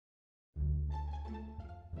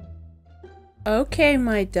Okay,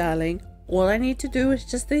 my darling. All I need to do is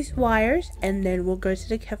just these wires, and then we'll go to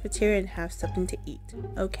the cafeteria and have something to eat.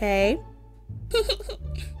 Okay?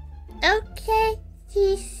 Okay,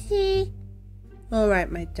 Cece.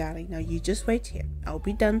 Alright, my darling. Now you just wait here. I'll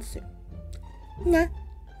be done soon. Nah,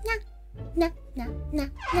 nah, nah, nah, nah,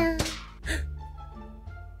 nah.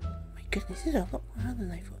 Oh my goodness, this is a lot more hard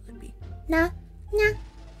than I thought it would be. Nah, nah,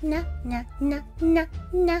 nah, nah, nah, nah,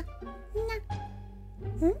 nah, nah.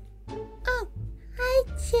 Hmm? Oh, hi,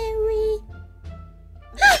 Cherry.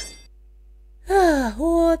 Ah,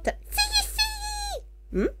 what the... Cece!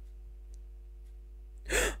 Hmm?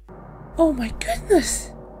 Oh my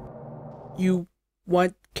goodness! You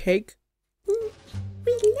want cake?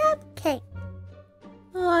 We love cake.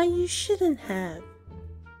 Ah, you shouldn't have.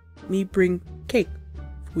 Me bring cake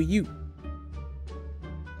for you.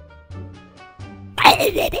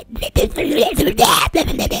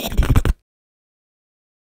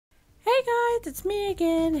 Hey guys, it's me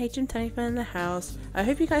again, hmtaniwha in the house. I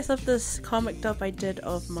hope you guys love this comic dub I did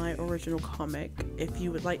of my original comic. If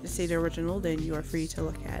you would like to see the original, then you are free to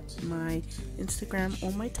look at my Instagram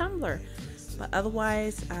or my Tumblr. But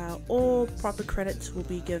otherwise, all proper credits will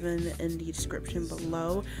be given in the description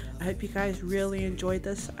below. I hope you guys really enjoyed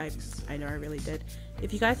this. I know I really did.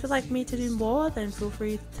 If you guys would like me to do more, then feel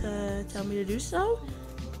free to tell me to do so.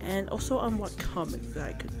 And also on what comics that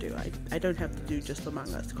I could do. I don't have to do just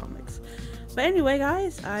Among Us comics. But anyway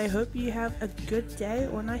guys, I hope you have a good day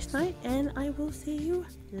or nice night, and I will see you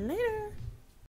later.